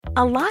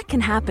A lot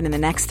can happen in the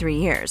next 3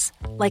 years.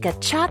 Like a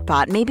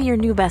chatbot may be your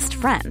new best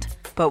friend.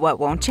 But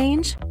what won't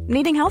change?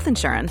 Needing health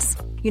insurance.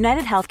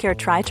 United Healthcare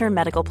Tri-Term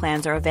Medical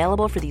Plans are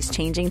available for these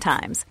changing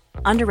times.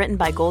 Underwritten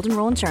by Golden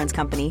Rule Insurance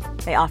Company,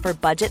 they offer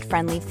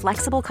budget-friendly,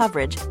 flexible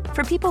coverage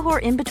for people who are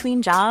in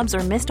between jobs or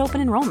missed open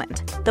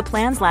enrollment. The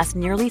plans last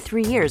nearly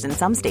 3 years in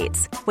some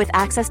states, with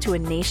access to a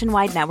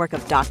nationwide network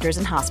of doctors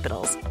and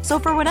hospitals. So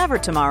for whatever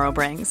tomorrow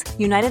brings,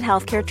 United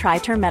Healthcare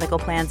Tri-Term Medical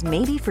Plans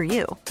may be for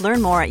you.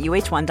 Learn more at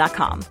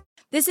uh1.com.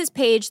 This is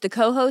Paige, the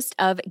co-host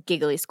of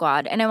Giggly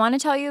Squad, and I want to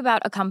tell you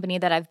about a company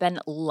that I've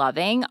been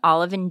loving,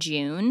 Olive &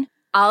 June.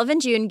 Olive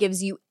 & June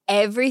gives you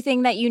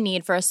everything that you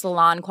need for a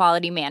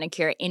salon-quality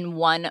manicure in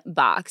one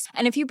box.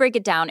 And if you break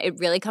it down, it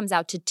really comes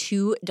out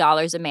to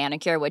 $2 a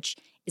manicure, which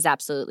is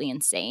absolutely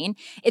insane.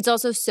 It's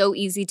also so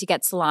easy to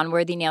get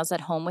salon-worthy nails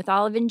at home with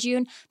Olive &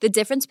 June. The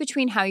difference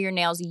between how your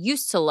nails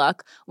used to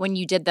look when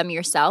you did them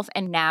yourself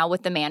and now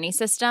with the Mani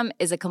system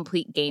is a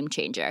complete game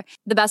changer.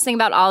 The best thing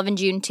about Olive &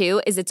 June,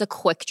 too, is it's a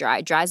quick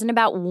dry. Dries in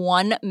about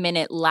 1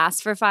 minute,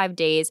 lasts for 5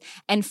 days,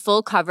 and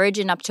full coverage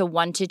in up to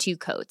 1 to 2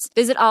 coats.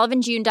 Visit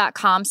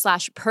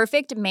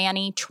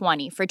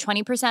oliveandjune.com/perfectmani20 for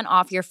 20%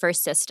 off your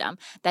first system.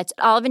 That's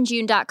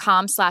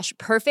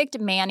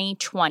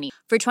oliveandjune.com/perfectmani20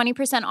 for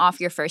 20% off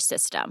your first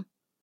system.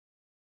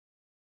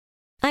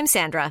 I'm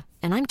Sandra,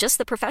 and I'm just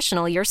the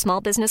professional your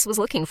small business was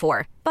looking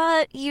for.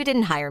 But you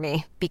didn't hire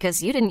me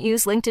because you didn't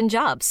use LinkedIn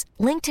Jobs.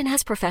 LinkedIn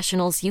has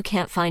professionals you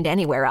can't find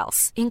anywhere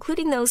else,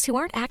 including those who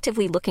aren't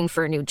actively looking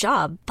for a new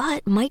job,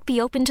 but might be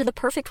open to the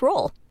perfect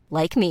role,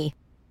 like me.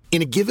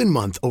 In a given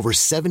month, over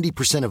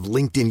 70% of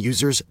LinkedIn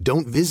users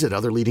don't visit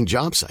other leading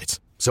job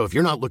sites. So if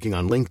you're not looking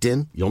on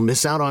LinkedIn, you'll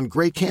miss out on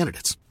great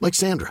candidates, like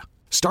Sandra.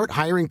 Start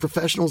hiring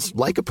professionals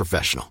like a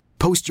professional.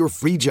 Post your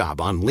free job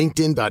on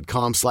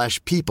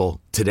linkedin.com/people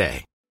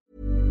today.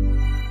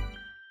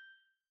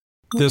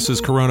 This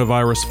is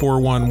Coronavirus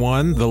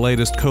 411, the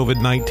latest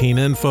COVID-19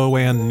 info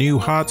and new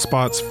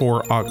hotspots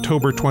for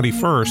October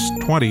 21st,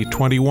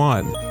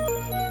 2021.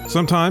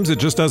 Sometimes it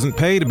just doesn't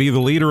pay to be the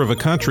leader of a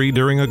country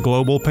during a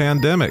global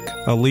pandemic.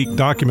 A leaked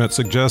document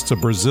suggests a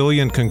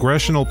Brazilian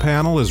congressional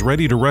panel is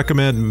ready to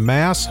recommend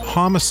mass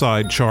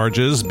homicide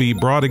charges be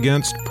brought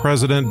against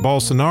President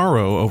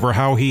Bolsonaro over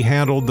how he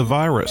handled the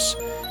virus.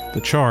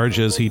 The charge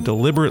is he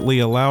deliberately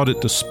allowed it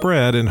to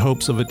spread in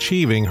hopes of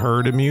achieving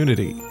herd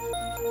immunity.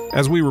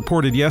 As we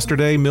reported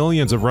yesterday,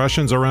 millions of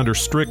Russians are under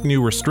strict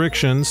new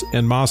restrictions.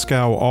 In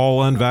Moscow,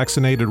 all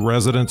unvaccinated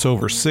residents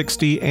over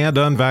 60 and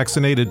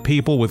unvaccinated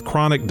people with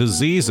chronic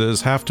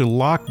diseases have to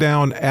lock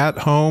down at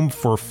home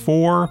for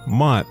 4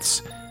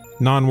 months.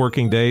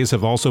 Non-working days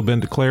have also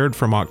been declared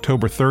from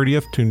October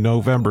 30th to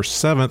November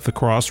 7th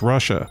across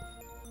Russia.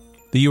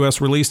 The U.S.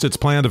 released its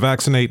plan to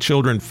vaccinate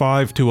children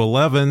 5 to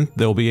 11.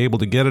 They'll be able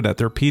to get it at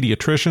their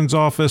pediatrician's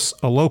office,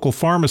 a local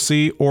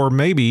pharmacy, or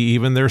maybe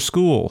even their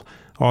school.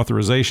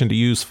 Authorization to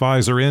use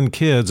Pfizer in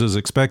kids is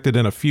expected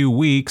in a few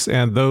weeks,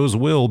 and those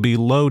will be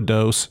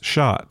low-dose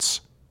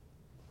shots.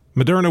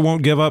 Moderna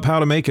won't give up how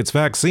to make its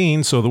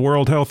vaccine, so the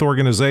World Health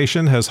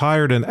Organization has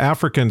hired an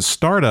African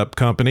startup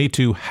company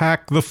to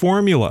hack the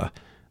formula,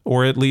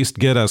 or at least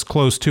get as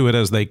close to it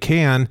as they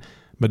can.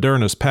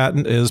 Moderna's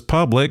patent is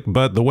public,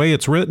 but the way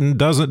it's written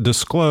doesn't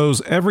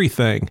disclose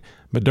everything.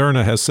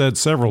 Moderna has said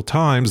several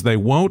times they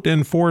won't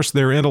enforce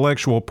their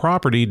intellectual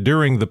property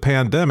during the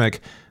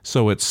pandemic,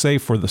 so it's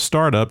safe for the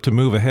startup to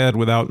move ahead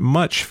without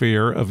much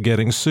fear of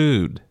getting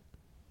sued.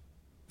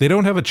 They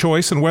don't have a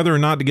choice in whether or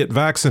not to get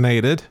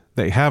vaccinated.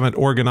 They haven't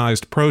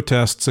organized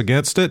protests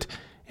against it,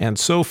 and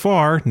so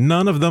far,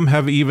 none of them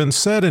have even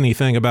said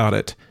anything about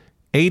it.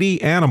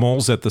 80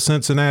 animals at the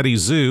Cincinnati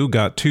Zoo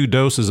got 2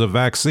 doses of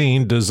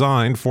vaccine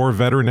designed for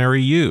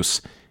veterinary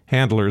use.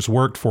 Handlers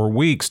worked for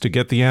weeks to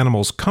get the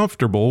animals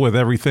comfortable with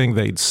everything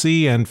they'd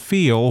see and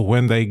feel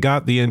when they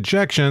got the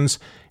injections,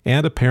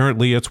 and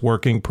apparently it's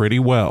working pretty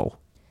well.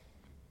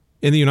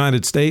 In the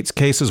United States,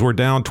 cases were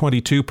down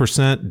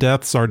 22%,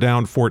 deaths are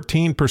down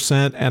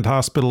 14%, and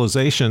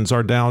hospitalizations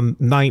are down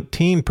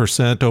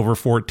 19% over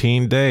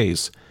 14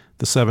 days.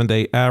 The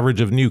 7-day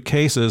average of new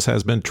cases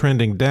has been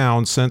trending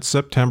down since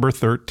September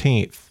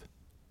 13th.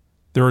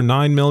 There are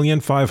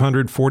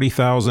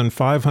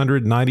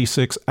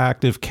 9,540,596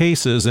 active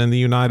cases in the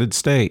United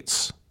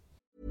States.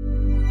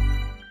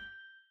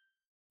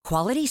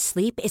 Quality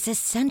sleep is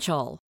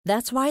essential.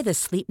 That's why the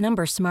Sleep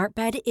Number Smart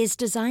Bed is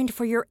designed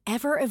for your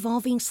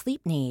ever-evolving sleep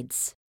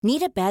needs.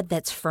 Need a bed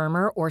that's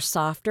firmer or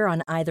softer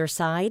on either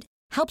side?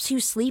 Helps you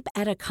sleep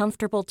at a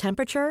comfortable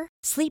temperature?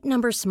 Sleep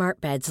Number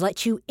Smart Beds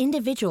let you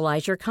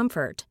individualize your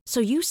comfort, so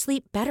you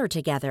sleep better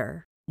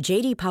together.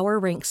 J.D. Power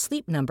ranks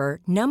Sleep Number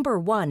number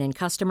 1 in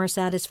customer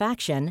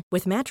satisfaction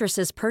with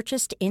mattresses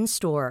purchased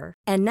in-store.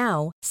 And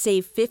now,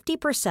 save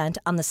 50%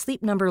 on the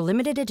Sleep Number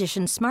Limited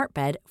Edition Smart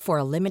Bed for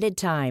a limited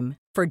time.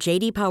 For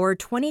J.D. Power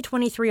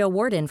 2023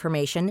 award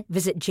information,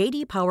 visit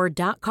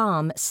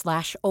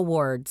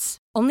jdpower.com/awards.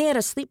 Only at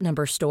a Sleep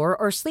Number store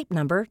or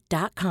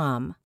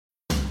sleepnumber.com.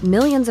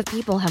 Millions of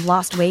people have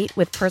lost weight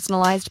with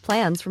personalized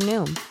plans from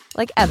Noom.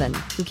 Like Evan,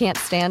 who can't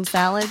stand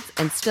salads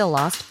and still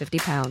lost 50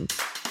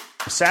 pounds.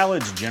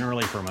 Salads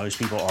generally for most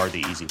people are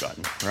the easy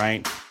button,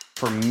 right?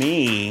 For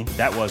me,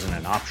 that wasn't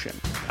an option.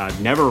 I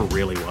never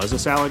really was a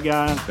salad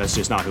guy. That's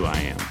just not who I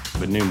am.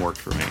 But Noom worked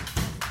for me.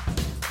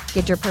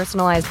 Get your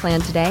personalized plan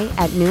today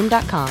at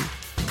Noom.com.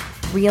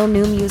 Real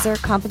Noom user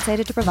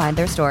compensated to provide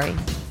their story.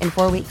 In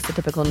 4 weeks, the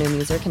typical Noom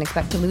user can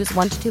expect to lose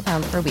 1 to 2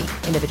 pounds per week.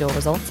 Individual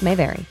results may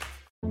vary.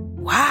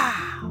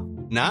 Wow.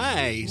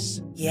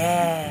 Nice.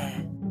 Yeah.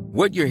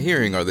 What you're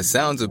hearing are the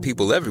sounds of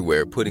people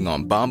everywhere putting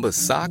on Bombas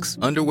socks,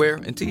 underwear,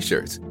 and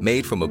T-shirts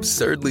made from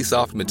absurdly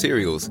soft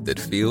materials that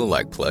feel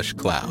like plush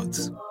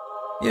clouds.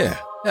 Yeah,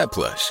 that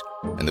plush.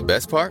 And the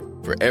best part?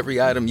 For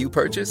every item you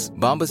purchase,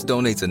 Bombas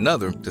donates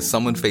another to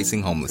someone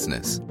facing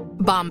homelessness.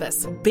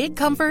 Bombas. Big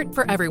comfort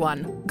for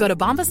everyone. Go to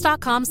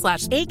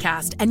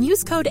bombas.com/ACAST and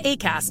use code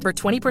ACAST for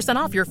 20%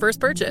 off your first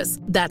purchase.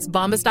 That's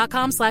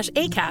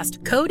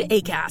bombas.com/ACAST. Code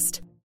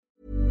ACAST.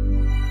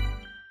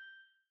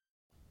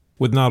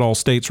 With not all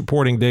states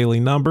reporting daily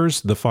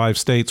numbers, the 5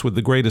 states with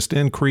the greatest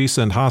increase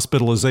in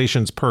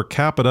hospitalizations per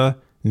capita,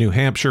 New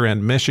Hampshire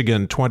and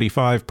Michigan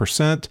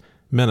 25%,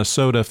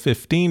 Minnesota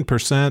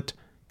 15%,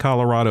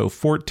 Colorado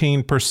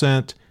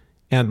 14%,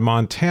 and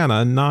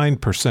Montana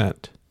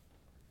 9%.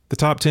 The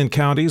top 10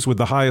 counties with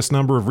the highest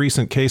number of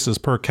recent cases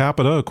per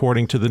capita,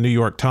 according to the New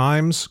York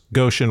Times: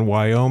 Goshen,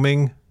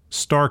 Wyoming;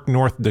 Stark,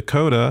 North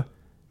Dakota;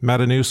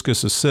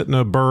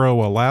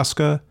 Matanuska-Susitna-Borough,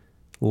 Alaska;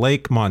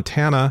 Lake,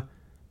 Montana;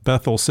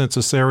 Bethel,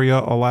 Census Area,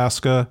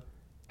 Alaska;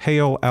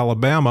 Hale,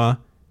 Alabama;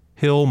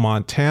 Hill,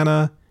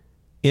 Montana;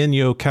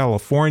 Inyo,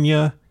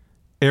 California;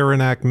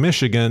 Aranac,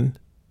 Michigan;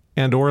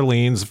 and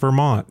Orleans,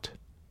 Vermont.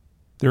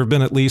 There have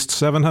been at least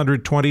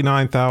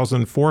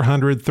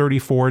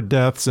 729,434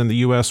 deaths in the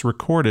U.S.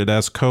 recorded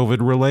as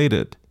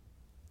COVID-related.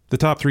 The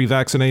top 3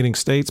 vaccinating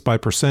states by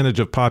percentage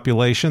of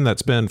population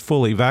that's been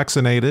fully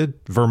vaccinated: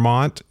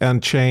 Vermont,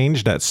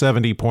 unchanged at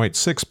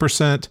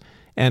 70.6%,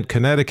 and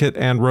Connecticut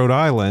and Rhode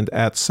Island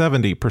at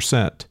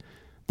 70%.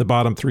 The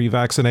bottom 3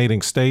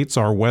 vaccinating states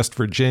are West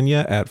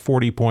Virginia at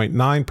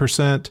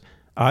 40.9%,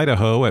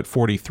 Idaho at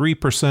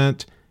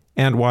 43%,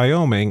 and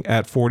Wyoming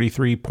at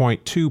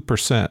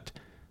 43.2%.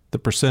 The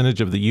percentage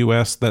of the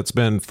U.S. that's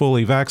been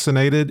fully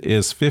vaccinated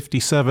is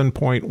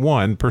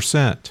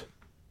 57.1%.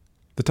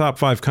 The top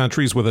 5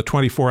 countries with a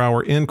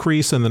 24-hour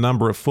increase in the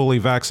number of fully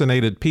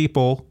vaccinated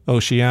people: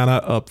 Oceania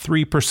up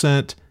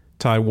 3%,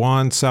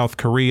 Taiwan, South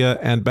Korea,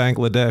 and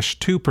Bangladesh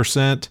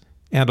 2%,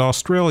 and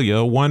Australia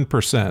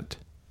 1%.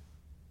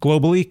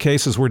 Globally,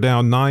 cases were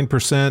down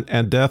 9%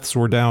 and deaths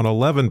were down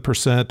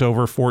 11%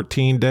 over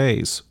 14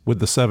 days, with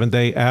the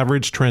 7-day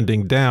average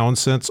trending down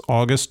since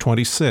August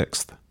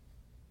 26th.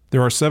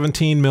 There are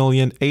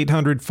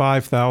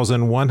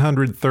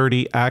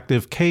 17,805,130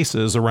 active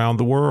cases around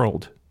the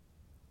world.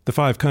 The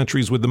 5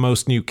 countries with the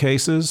most new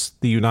cases: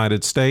 the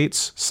United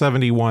States,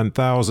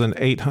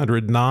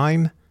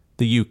 71,809,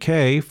 the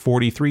UK,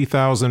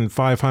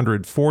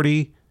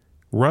 43,540,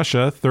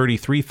 Russia,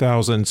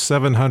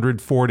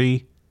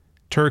 33,740,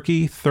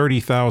 Turkey,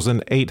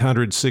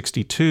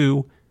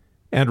 30,862,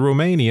 and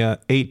Romania,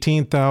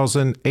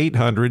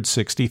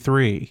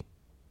 18,863.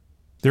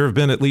 There have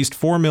been at least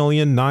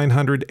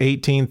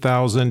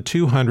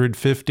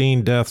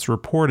 4,918,215 deaths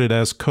reported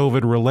as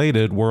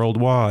COVID-related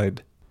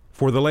worldwide.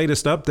 For the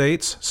latest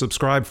updates,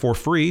 subscribe for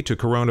free to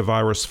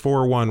Coronavirus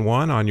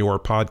 411 on your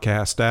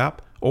podcast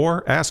app,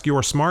 or ask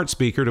your smart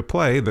speaker to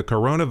play the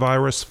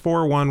Coronavirus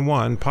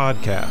 411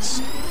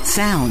 podcast.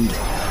 Sound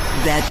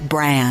that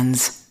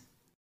brands.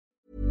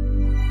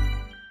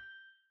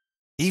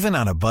 Even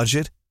on a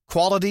budget,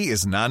 quality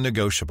is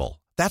non-negotiable.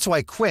 That's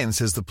why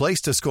Quince is the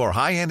place to score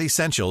high-end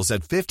essentials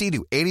at 50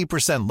 to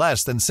 80%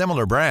 less than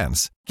similar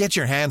brands. Get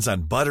your hands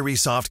on buttery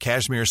soft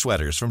cashmere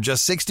sweaters from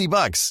just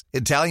 $60,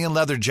 Italian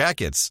leather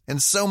jackets,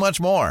 and so much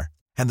more.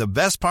 And the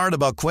best part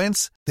about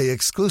Quince, they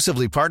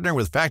exclusively partner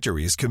with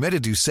factories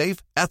committed to safe,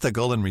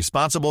 ethical, and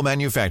responsible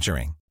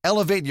manufacturing.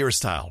 Elevate your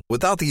style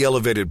without the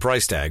elevated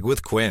price tag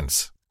with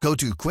Quince. Go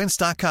to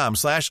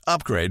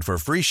quince.com/upgrade for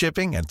free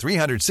shipping and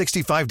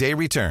 365-day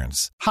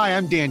returns. Hi,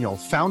 I'm Daniel,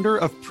 founder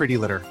of Pretty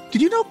Litter.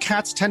 Did you know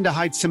cats tend to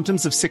hide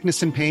symptoms of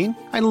sickness and pain?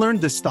 I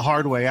learned this the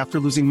hard way after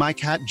losing my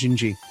cat,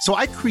 Gingy. So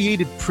I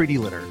created Pretty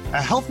Litter,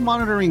 a health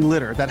monitoring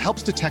litter that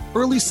helps detect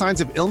early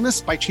signs of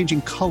illness by changing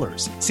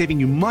colors,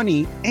 saving you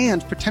money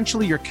and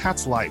potentially your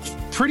cat's life.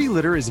 Pretty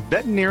Litter is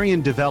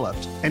veterinarian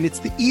developed, and it's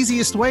the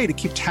easiest way to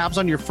keep tabs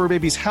on your fur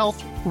baby's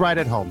health right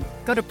at home.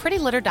 Go to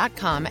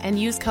prettylitter.com and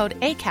use code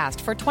ACAST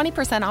for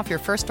 20% off your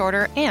first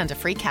order and a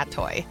free cat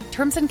toy.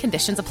 Terms and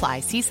conditions apply.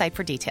 See site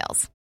for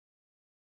details.